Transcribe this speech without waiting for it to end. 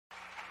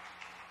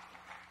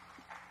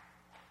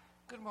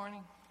Good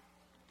morning.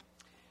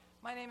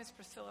 My name is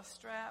Priscilla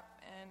Strapp,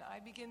 and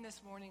I begin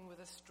this morning with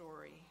a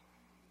story.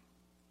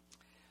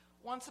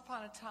 Once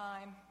upon a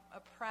time, a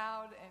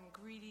proud and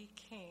greedy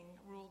king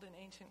ruled an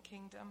ancient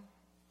kingdom.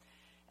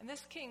 And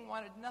this king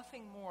wanted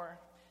nothing more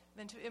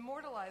than to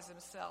immortalize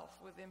himself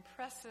with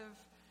impressive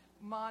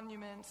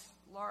monuments,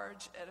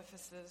 large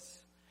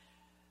edifices.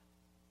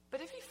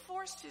 But if he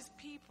forced his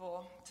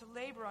people to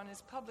labor on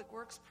his public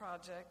works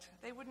project,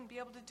 they wouldn't be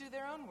able to do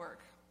their own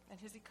work, and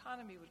his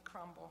economy would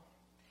crumble.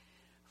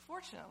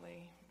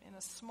 Fortunately, in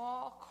a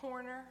small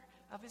corner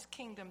of his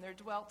kingdom, there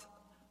dwelt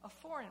a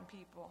foreign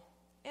people,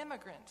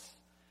 immigrants,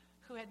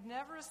 who had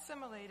never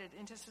assimilated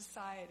into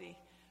society,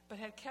 but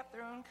had kept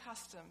their own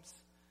customs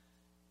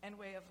and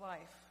way of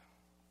life.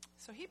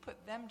 So he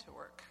put them to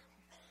work.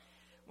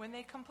 When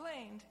they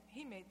complained,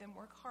 he made them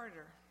work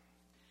harder.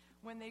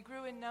 When they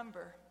grew in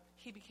number,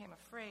 he became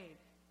afraid,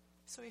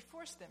 so he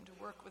forced them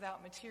to work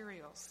without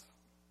materials.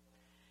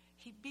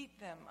 He beat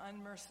them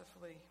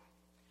unmercifully.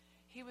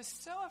 He was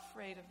so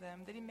afraid of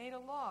them that he made a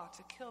law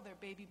to kill their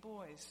baby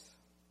boys.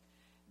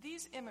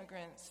 These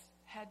immigrants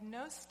had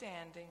no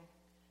standing,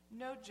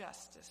 no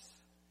justice,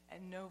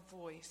 and no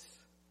voice.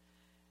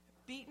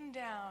 Beaten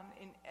down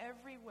in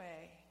every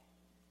way,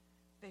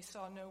 they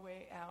saw no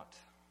way out.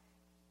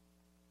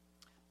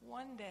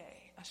 One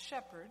day, a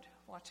shepherd,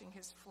 watching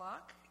his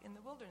flock in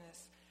the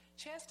wilderness,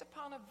 chanced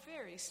upon a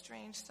very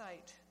strange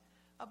sight.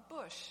 A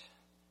bush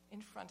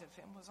in front of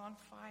him was on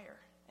fire,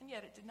 and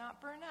yet it did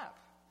not burn up.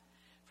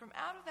 From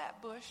out of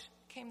that bush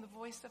came the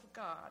voice of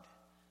God.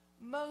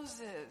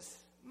 Moses,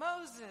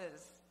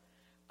 Moses,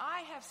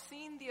 I have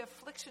seen the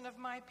affliction of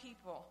my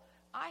people.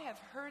 I have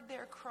heard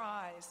their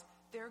cries,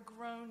 their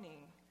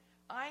groaning.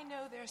 I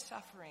know their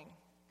suffering.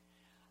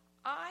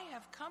 I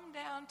have come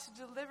down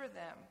to deliver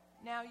them.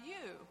 Now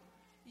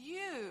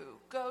you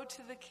go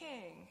to the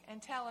king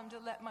and tell him to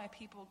let my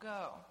people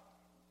go.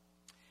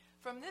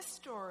 From this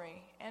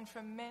story and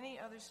from many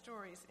other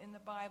stories in the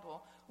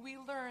Bible, we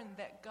learn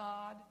that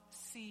God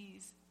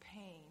sees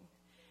pain.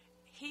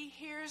 He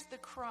hears the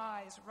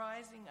cries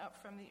rising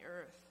up from the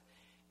earth,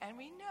 and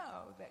we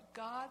know that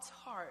God's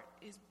heart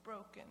is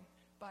broken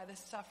by the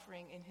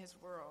suffering in his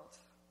world.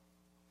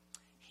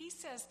 He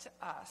says to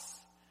us,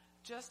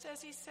 just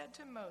as he said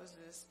to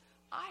Moses,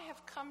 I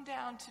have come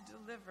down to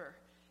deliver.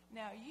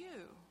 Now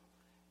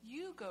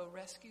you go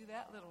rescue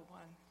that little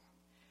one.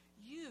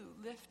 You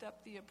lift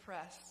up the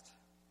oppressed.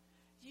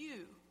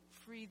 You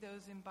free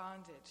those in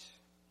bondage.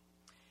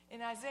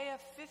 In Isaiah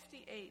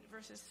 58,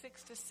 verses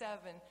 6 to 7,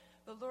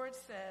 the Lord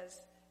says,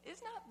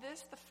 Is not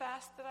this the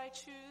fast that I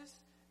choose?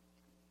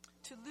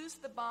 To loose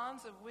the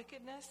bonds of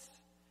wickedness,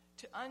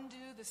 to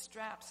undo the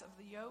straps of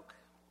the yoke,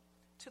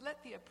 to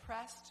let the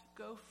oppressed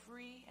go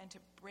free and to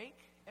break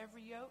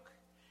every yoke?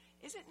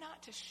 Is it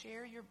not to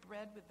share your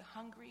bread with the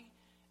hungry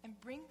and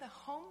bring the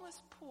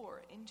homeless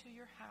poor into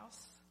your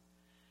house?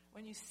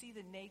 When you see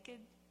the naked,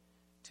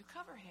 to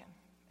cover him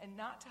and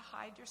not to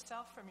hide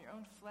yourself from your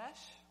own flesh?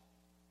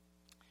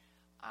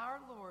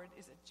 Our Lord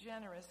is a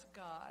generous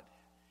God.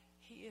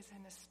 He is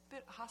an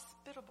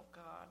hospitable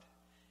God,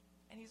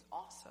 and he's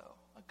also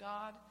a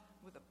God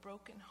with a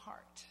broken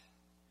heart.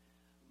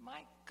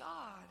 My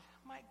God,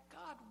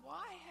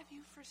 why have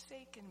you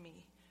forsaken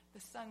me?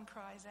 The son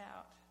cries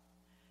out.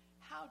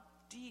 How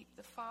deep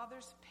the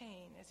father's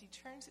pain as he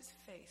turns his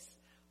face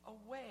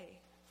away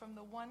from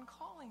the one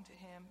calling to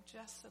him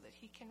just so that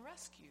he can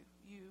rescue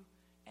you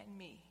and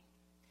me.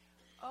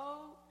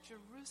 Oh,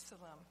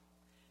 Jerusalem,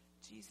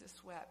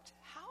 Jesus wept,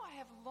 how I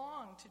have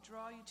longed to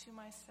draw you to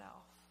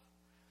myself.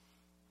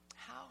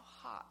 How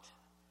hot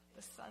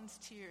the son's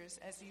tears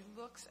as he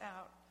looks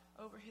out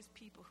over his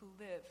people who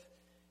live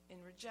in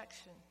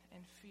rejection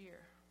and fear.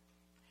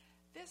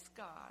 This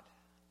God,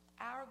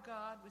 our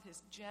God with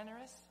his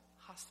generous,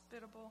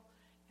 hospitable,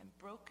 and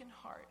broken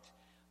heart,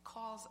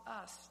 calls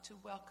us to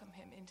welcome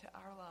him into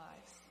our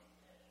lives.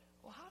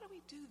 Well, how do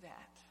we do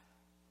that?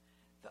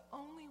 The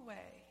only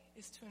way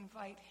is to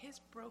invite his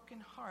broken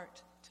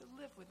heart to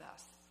live with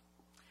us,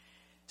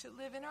 to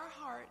live in our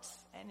hearts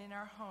and in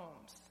our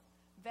homes.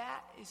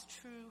 That is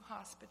true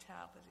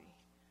hospitality,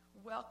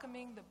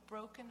 welcoming the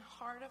broken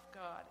heart of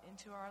God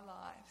into our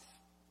lives.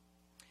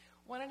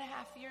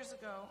 1.5 years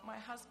ago, my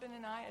husband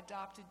and I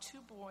adopted 2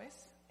 boys,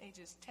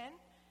 ages 10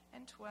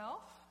 and 12.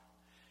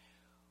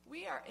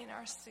 We are in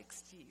our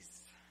 60s,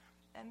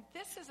 and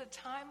this is a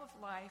time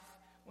of life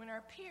when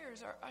our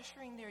peers are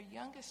ushering their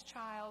youngest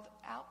child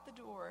out the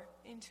door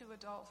into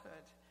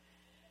adulthood.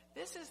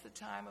 This is the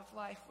time of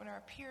life when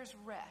our peers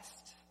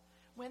rest,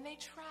 when they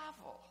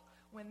travel,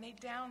 when they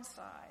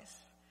downsize.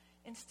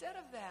 Instead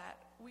of that,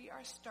 we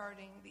are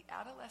starting the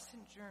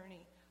adolescent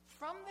journey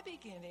from the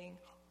beginning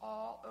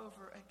all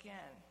over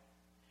again.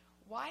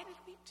 Why did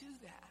we do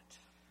that?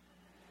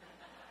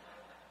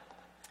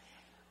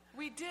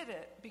 We did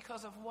it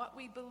because of what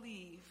we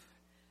believe,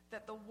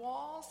 that the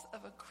walls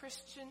of a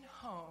Christian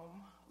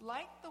home,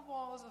 like the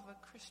walls of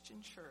a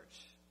Christian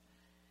church,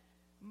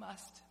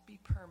 must be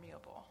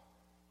permeable.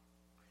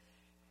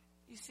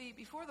 You see,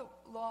 before the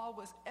law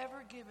was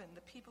ever given,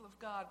 the people of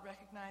God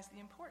recognized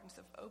the importance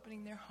of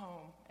opening their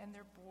home and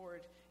their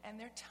board and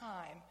their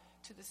time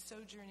to the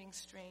sojourning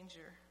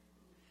stranger.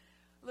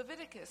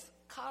 Leviticus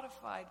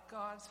codified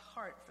God's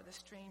heart for the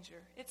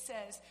stranger. It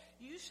says,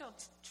 "You shall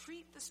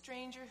treat the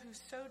stranger who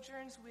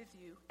sojourns with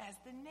you as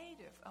the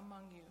native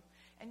among you,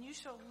 and you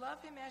shall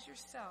love him as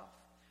yourself,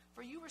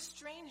 for you were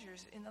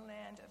strangers in the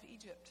land of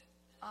Egypt.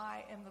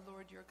 I am the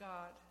Lord your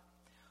God."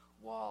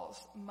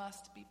 Walls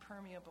must be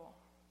permeable.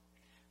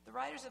 The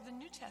writers of the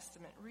New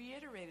Testament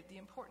reiterated the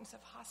importance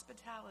of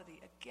hospitality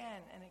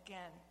again and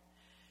again.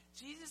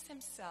 Jesus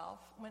himself,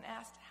 when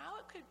asked how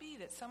it could be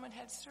that someone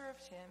had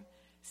served him,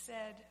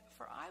 said,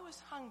 "For I was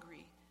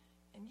hungry,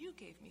 and you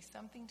gave me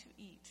something to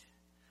eat.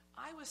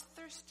 I was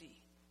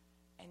thirsty,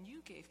 and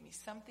you gave me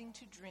something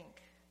to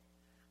drink.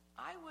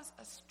 I was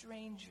a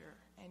stranger,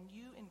 and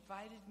you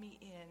invited me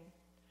in.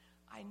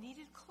 I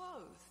needed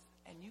clothes,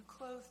 and you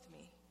clothed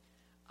me.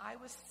 I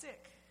was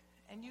sick,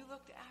 and you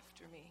looked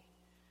after me.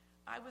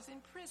 I was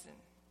in prison,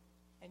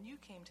 and you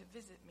came to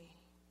visit me."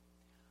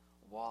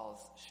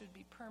 Walls should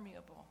be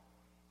permeable.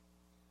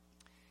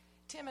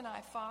 Tim and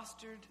I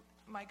fostered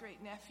my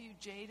great-nephew,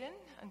 Jaden,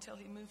 until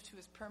he moved to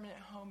his permanent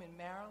home in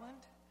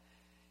Maryland.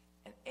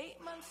 And 8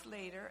 months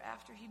later,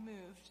 after he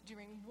moved,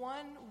 during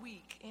 1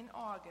 week in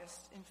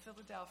August in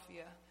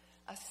Philadelphia,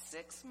 a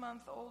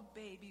 6-month-old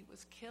baby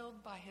was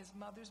killed by his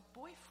mother's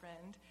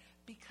boyfriend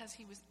because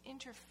he was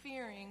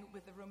interfering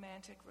with the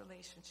romantic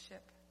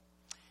relationship.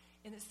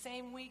 In the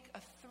same week,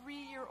 a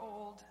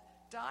 3-year-old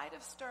died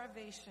of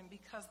starvation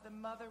because the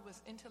mother was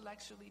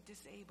intellectually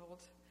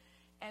disabled.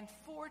 And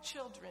 4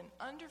 children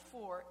under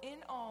 4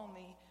 in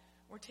Olney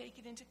were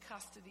taken into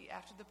custody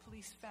after the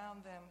police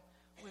found them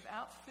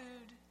without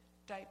food,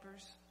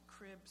 diapers,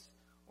 cribs,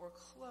 or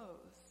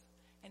clothes.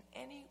 And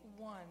any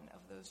one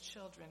of those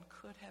children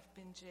could have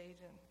been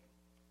Jaden.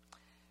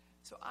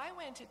 So I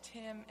went to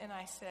Tim and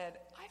I said,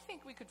 "I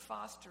think we could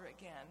foster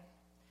again."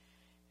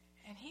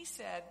 And he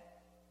said,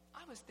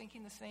 "I was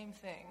thinking the same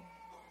thing."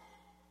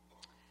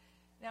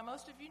 Now,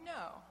 most of you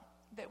know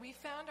that we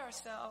found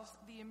ourselves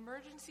the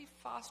emergency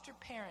foster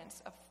parents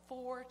of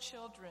 4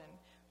 children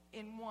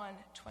in one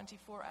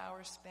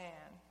 24-hour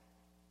span.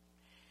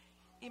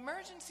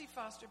 Emergency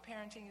foster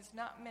parenting is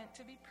not meant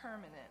to be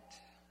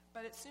permanent,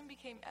 but it soon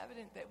became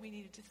evident that we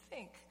needed to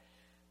think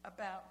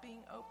about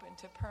being open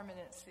to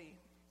permanency.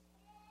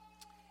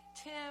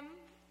 Tim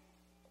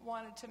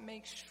wanted to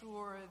make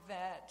sure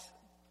that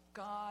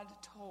God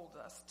told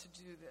us to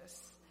do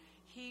this.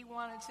 He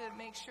wanted to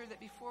make sure that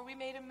before we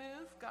made a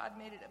move, God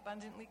made it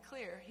abundantly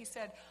clear. He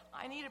said,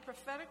 "I need a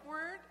prophetic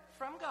word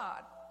from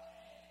God."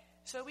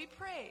 So we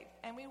prayed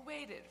and we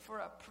waited for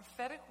a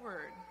prophetic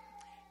word.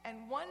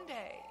 And one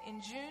day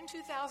in June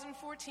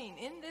 2014,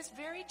 in this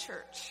very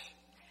church,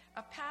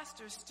 a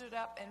pastor stood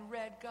up and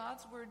read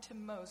God's word to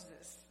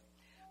Moses.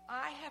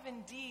 "I have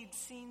indeed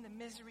seen the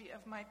misery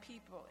of my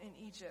people in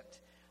Egypt.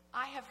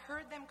 I have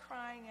heard them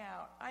crying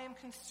out. I am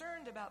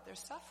concerned about their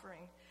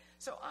suffering.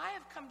 So I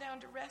have come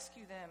down to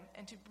rescue them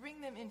and to bring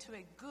them into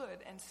a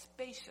good and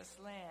spacious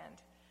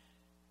land.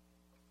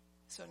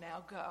 So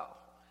now go.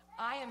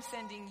 I am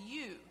sending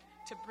you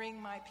to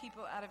bring my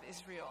people out of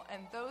Israel."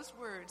 And those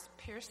words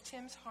pierced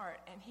Tim's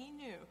heart, and he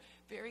knew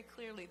very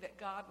clearly that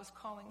God was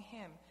calling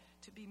him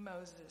to be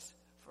Moses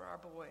for our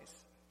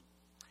boys.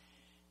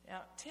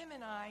 Now, Tim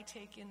and I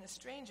take in the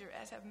stranger,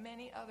 as have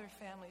many other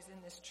families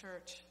in this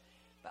church.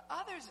 But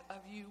others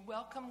of you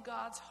welcome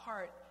God's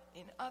heart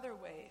in other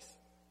ways.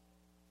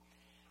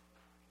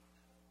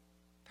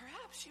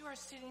 Perhaps you are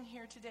sitting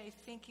here today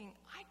thinking,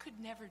 "I could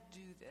never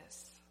do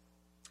this.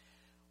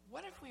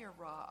 What if we are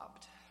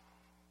robbed?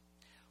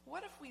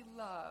 What if we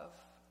love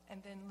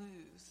and then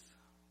lose?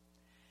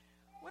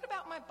 What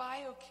about my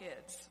bio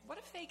kids? What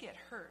if they get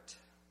hurt?"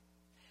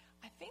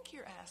 I think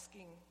you're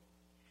asking,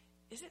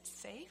 is it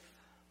safe?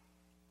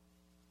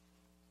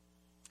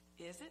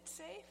 Is it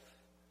safe?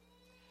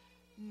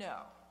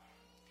 No.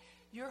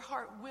 Your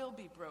heart will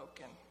be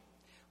broken.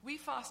 We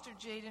fostered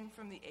Jaden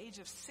from the age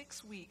of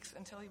 6 weeks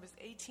until he was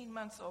 18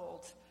 months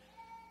old.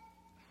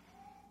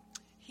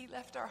 He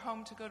left our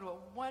home to go to a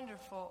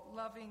wonderful,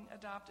 loving,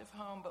 adoptive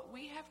home, but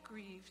we have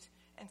grieved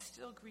and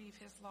still grieve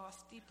his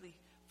loss deeply,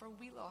 for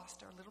we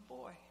lost our little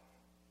boy.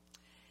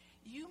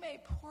 You may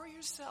pour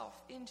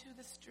yourself into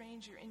the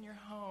stranger in your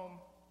home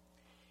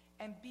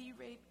and be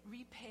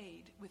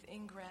repaid with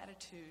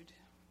ingratitude.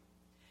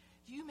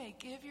 You may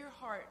give your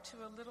heart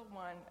to a little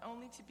one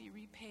only to be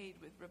repaid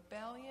with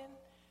rebellion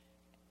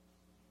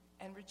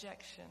and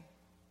rejection.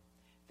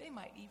 They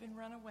might even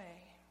run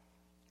away.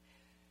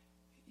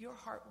 Your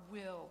heart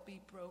will be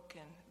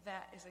broken.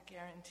 That is a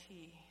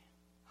guarantee.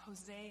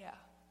 Hosea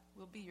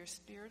will be your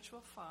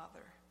spiritual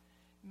father.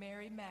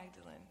 Mary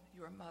Magdalene,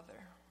 your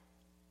mother.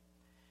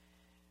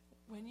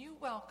 When you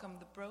welcome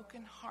the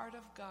broken heart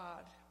of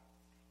God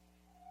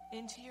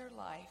into your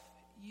life,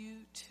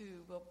 you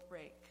too will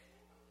break.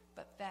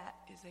 But that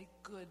is a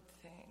good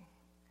thing.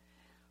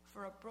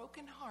 For a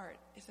broken heart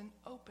is an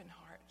open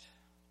heart.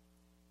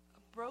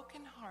 A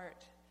broken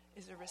heart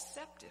is a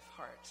receptive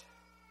heart.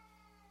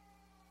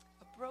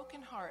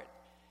 broken heart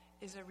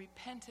is a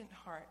repentant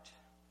heart.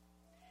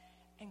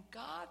 And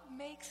God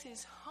makes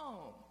his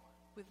home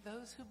with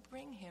those who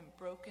bring him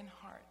broken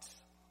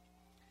hearts.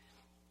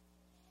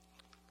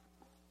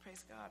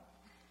 Praise God.